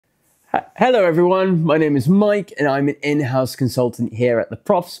Hello everyone, my name is Mike and I'm an in-house consultant here at the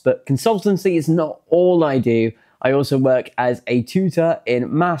Profs, but consultancy is not all I do. I also work as a tutor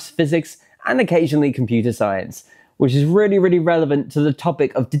in maths, physics and occasionally computer science, which is really relevant to the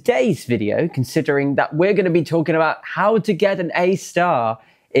topic of today's video, considering that we're going to be talking about how to get an A star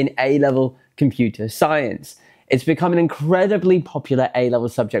in A-level computer science. It's become an incredibly popular A-level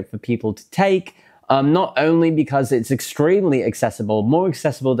subject for people to take, not only because it's extremely accessible, more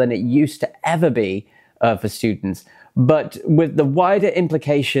accessible than it used to ever be for students, but with the wider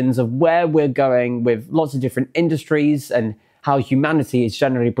implications of where we're going with lots of different industries and how humanity is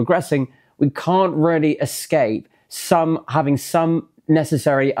generally progressing, we can't really escape having some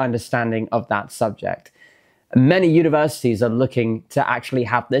necessary understanding of that subject. Many universities are looking to actually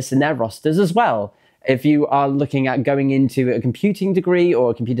have this in their rosters as well. If you are looking at going into a computing degree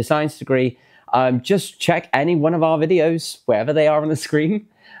or a computer science degree, just check any one of our videos, wherever they are on the screen,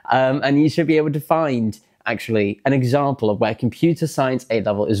 and you should be able to find actually an example of where computer science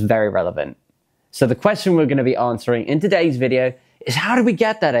A-level is very relevant. So the question we're going to be answering in today's video is, how do we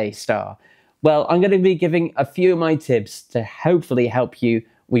get that A star? Well, I'm going to be giving a few of my tips to hopefully help you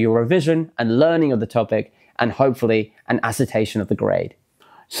with your revision and learning of the topic, and hopefully an ascertain of the grade.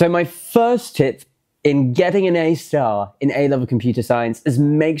 So my first tip in getting an A star in A-level computer science is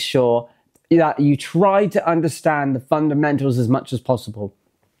make sure that you try to understand the fundamentals as much as possible.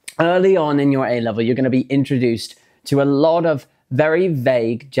 Early on in your A-level, you're going to be introduced to a lot of very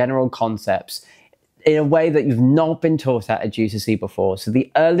vague general concepts in a way that you've not been taught at GCSE before. So the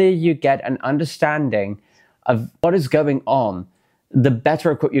earlier you get an understanding of what is going on, the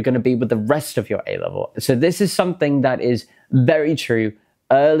better equipped you're going to be with the rest of your A-level. So this is something that is very true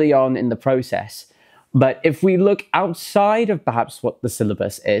early on in the process. But if we look outside of perhaps what the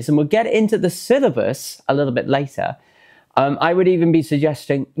syllabus is, and we'll get into the syllabus a little bit later, I would even be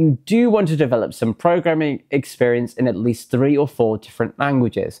suggesting you do want to develop some programming experience in at least 3 or 4 different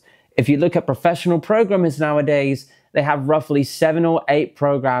languages. If you look at professional programmers nowadays, they have roughly 7 or 8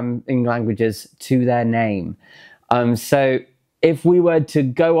 programming languages to their name. So if we were to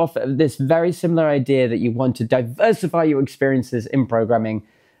go off of this very similar idea that you want to diversify your experiences in programming,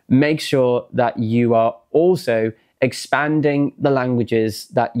 make sure that you are also expanding the languages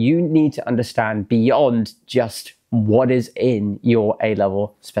that you need to understand beyond just what is in your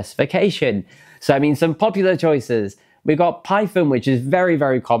A-level specification. So I mean, some popular choices. We got Python, which is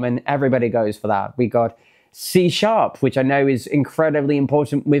very common. Everybody goes for that. We got C#, which I know is incredibly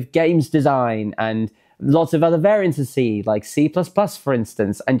important with games design, and lots of other variants of C, like C++, for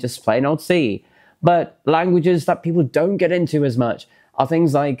instance, and just plain old C. But languages that people don't get into as much are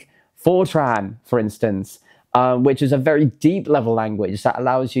things like Fortran, for instance, which is a very deep level language that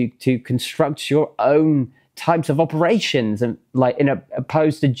allows you to construct your own types of operations, and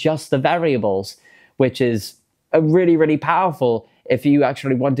opposed to just the variables, which is really powerful if you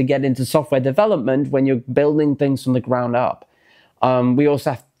actually want to get into software development when you're building things from the ground up. We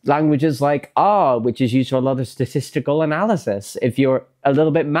also have languages like R, which is used for a lot of statistical analysis. If you're a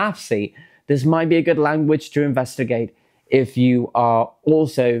little bit mathsy, this might be a good language to investigate if you are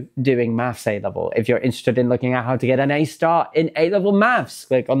also doing maths A-level. If you're interested in looking at how to get an A star in A-level maths,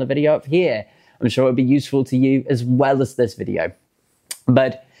 click on the video up here. I'm sure it'll be useful to you as well as this video.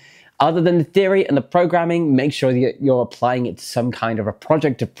 But other than the theory and the programming, make sure that you're applying it to some kind of a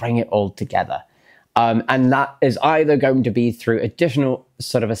project to bring it all together. And that is either going to be through additional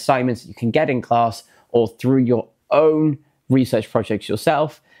sort of assignments that you can get in class, or through your own research projects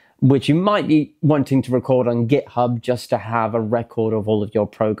yourself, which you might be wanting to record on GitHub just to have a record of all of your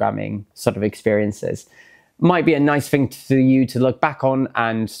programming sort of experiences. Might be a nice thing for you to look back on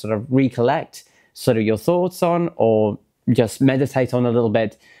and sort of recollect sort of your thoughts on, or just meditate on a little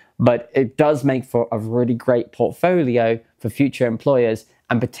bit. But it does make for a really great portfolio for future employers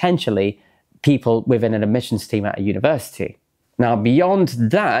and potentially people within an admissions team at a university. Now, beyond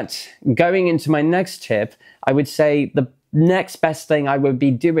that, going into my next tip, I would say the next best thing I would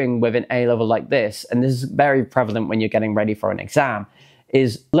be doing with an A-level like this, and this is very prevalent when you're getting ready for an exam,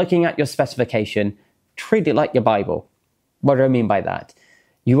 is looking at your specification. Treat it like your Bible. What do I mean by that?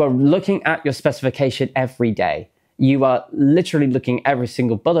 You are looking at your specification every day. You are literally looking every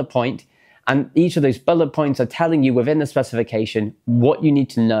single bullet point, and each of those bullet points are telling you within the specification what you need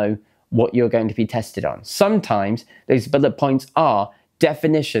to know, what you're going to be tested on. Sometimes those bullet points are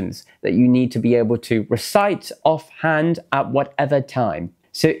definitions that you need to be able to recite offhand at whatever time.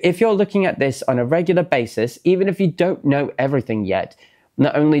 So if you're looking at this on a regular basis, even if you don't know everything yet,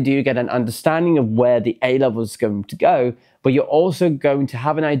 not only do you get an understanding of where the A-level is going to go, but you're also going to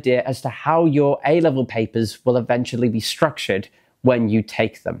have an idea as to how your A-level papers will eventually be structured when you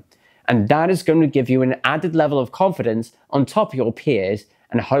take them. And that is going to give you an added level of confidence on top of your peers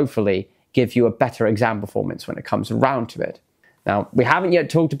and hopefully give you a better exam performance when it comes around to it. Now, we haven't yet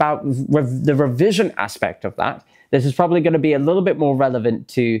talked about the revision aspect of that. This is probably going to be a little bit more relevant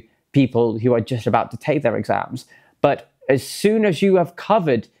to people who are just about to take their exams. But as soon as you have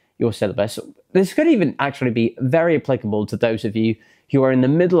covered your syllabus, this could even actually be very applicable to those of you who are in the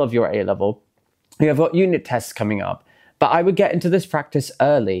middle of your A-level, who have got unit tests coming up. But I would get into this practice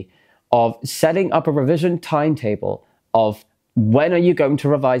early of setting up a revision timetable of when are you going to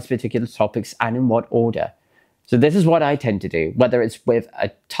revise particular topics and in what order. So this is what I tend to do, whether it's with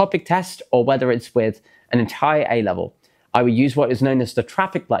a topic test or whether it's with an entire A-level. I would use what is known as the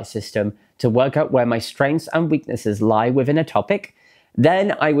traffic light system to work out where my strengths and weaknesses lie within a topic.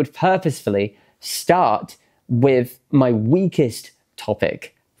 Then I would purposefully start with my weakest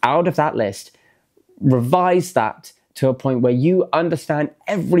topic out of that list, revise that to a point where you understand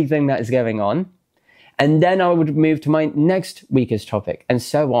everything that is going on. And then I would move to my next weakest topic and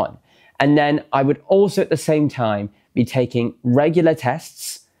so on. And then I would also at the same time be taking regular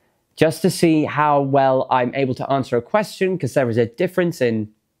tests just to see how well I'm able to answer a question, because there is a difference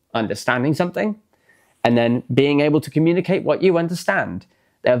in understanding something and then being able to communicate what you understand.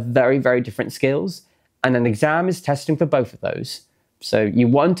 They're very, very different skills, and an exam is testing for both of those. So you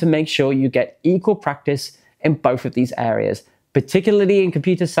want to make sure you get equal practice in both of these areas, particularly in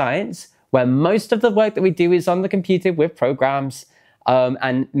computer science, where most of the work that we do is on the computer with programs,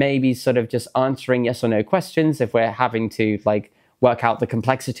 and maybe sort of just answering yes or no questions if we're having to like work out the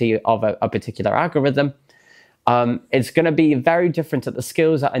complexity of a particular algorithm. It's going to be very different at the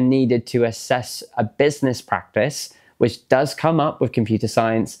skills that are needed to assess a business practice, which does come up with computer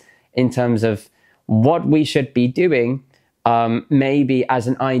science in terms of what we should be doing, maybe as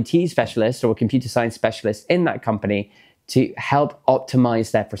an IT specialist or a computer science specialist in that company to help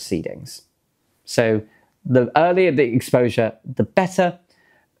optimize their proceedings. So the earlier the exposure, the better.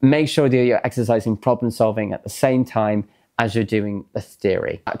 Make sure that you're exercising problem solving at the same time as you're doing the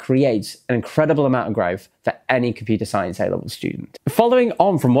theory. That creates an incredible amount of growth for any computer science A-level student. Following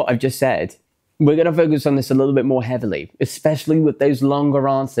on from what I've just said, we're going to focus on this a little bit more heavily, especially with those longer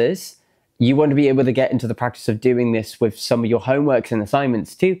answers. You want to be able to get into the practice of doing this with some of your homeworks and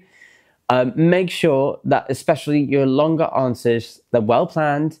assignments too. Make sure that especially your longer answers, they're well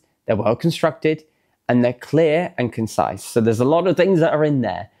planned, they're well constructed, and they're clear and concise. So there's a lot of things that are in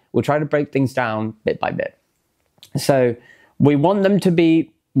there. We'll try to break things down bit by bit. So we want them to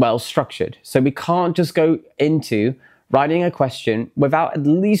be well structured. So we can't just go into writing a question without at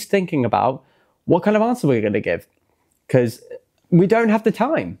least thinking about what kind of answer we're going to give, because we don't have the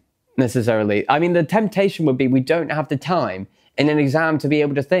time necessarily. I mean, the temptation would be we don't have the time in an exam to be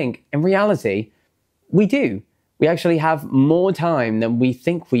able to think. In reality, we do. We actually have more time than we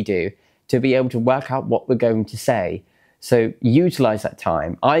think we do to be able to work out what we're going to say. So utilize that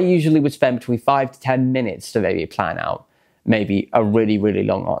time. I usually would spend between 5 to 10 minutes to maybe plan out maybe a really, really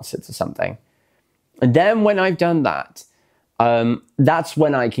long answer to something. And then when I've done that, that's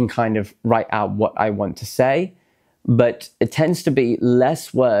when I can kind of write out what I want to say. But it tends to be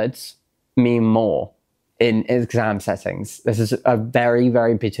less words mean more in exam settings. This is a very,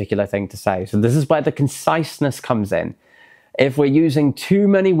 very particular thing to say. So this is where the conciseness comes in. If we're using too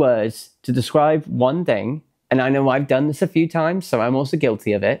many words to describe one thing, and I know I've done this a few times, so I'm also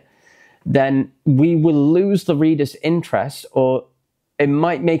guilty of it, then we will lose the reader's interest, or it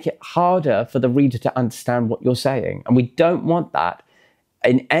might make it harder for the reader to understand what you're saying. And we don't want that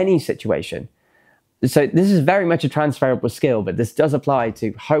in any situation. So this is very much a transferable skill, but this does apply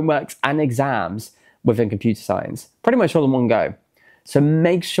to homeworks and exams within computer science, pretty much all in one go. So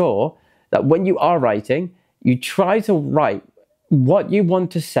make sure that when you are writing, you try to write what you want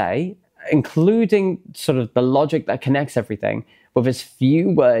to say, including sort of the logic that connects everything, with as few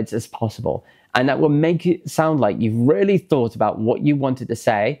words as possible. And that will make it sound like you've really thought about what you wanted to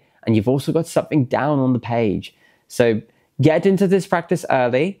say, and you've also got something down on the page. So get into this practice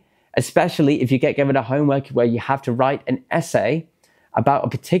early, especially if you get given a homework where you have to write an essay about a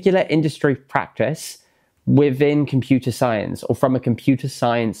particular industry practice within computer science or from a computer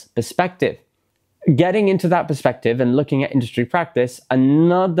science perspective. Getting into that perspective and looking at industry practice,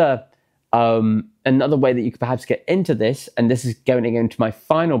 another way that you could perhaps get into this, and this is going into my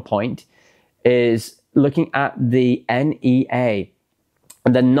final point, is looking at the NEA,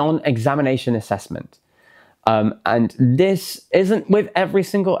 the non-examination assessment. And this isn't with every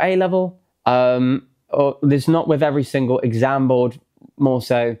single A-level, or this not with every single exam board, more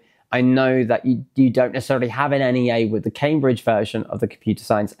so. I know that you don't necessarily have an NEA with the Cambridge version of the computer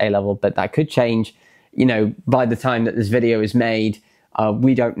science A-level, but that could change, you know, by the time that this video is made,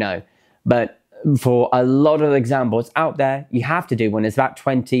 We don't know. But for a lot of examples out there, you have to do one. It's about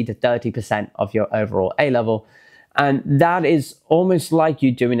 20 to 30% of your overall A-level. And that is almost like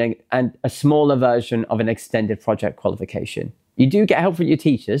you doing a smaller version of an extended project qualification. You do get help from your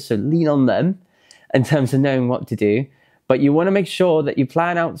teachers, so lean on them in terms of knowing what to do. But you want to make sure that you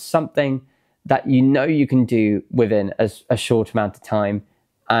plan out something that you know you can do within a short amount of time,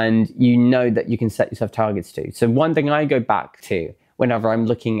 and you know that you can set yourself targets to. So one thing I go back to whenever I'm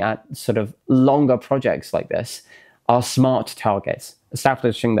looking at sort of longer projects like this are SMART targets,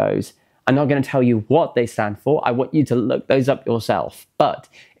 establishing those. I'm not going to tell you what they stand for. I want you to look those up yourself. But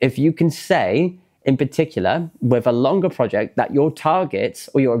if you can say, in particular, with a longer project, that your targets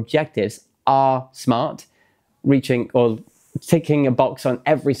or your objectives are SMART, reaching or ticking a box on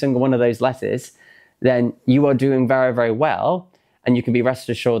every single one of those letters, then you are doing very, very well. And you can be rest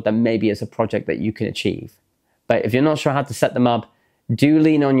assured that maybe it's a project that you can achieve. But if you're not sure how to set them up, do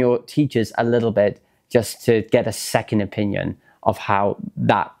lean on your teachers a little bit just to get a second opinion of how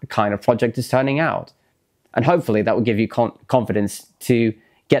that kind of project is turning out. And hopefully that will give you confidence to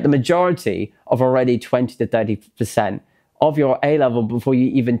get the majority of already 20 to 30% of your A-level before you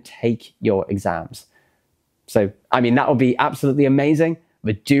even take your exams. So, I mean, that would be absolutely amazing,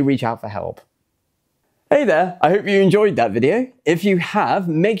 but do reach out for help. Hey there, I hope you enjoyed that video. If you have,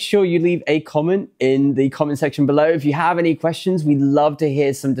 make sure you leave a comment in the comment section below. If you have any questions, we'd love to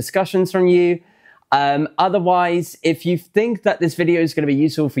hear some discussions from you. Otherwise, if you think that this video is going to be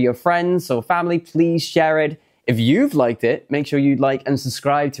useful for your friends or family, please share it. If you've liked it, make sure you like and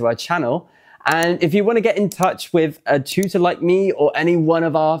subscribe to our channel. And if you want to get in touch with a tutor like me or any one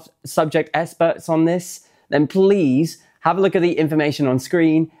of our subject experts on this, then please have a look at the information on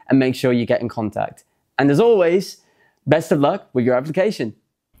screen and make sure you get in contact. And as always, best of luck with your application.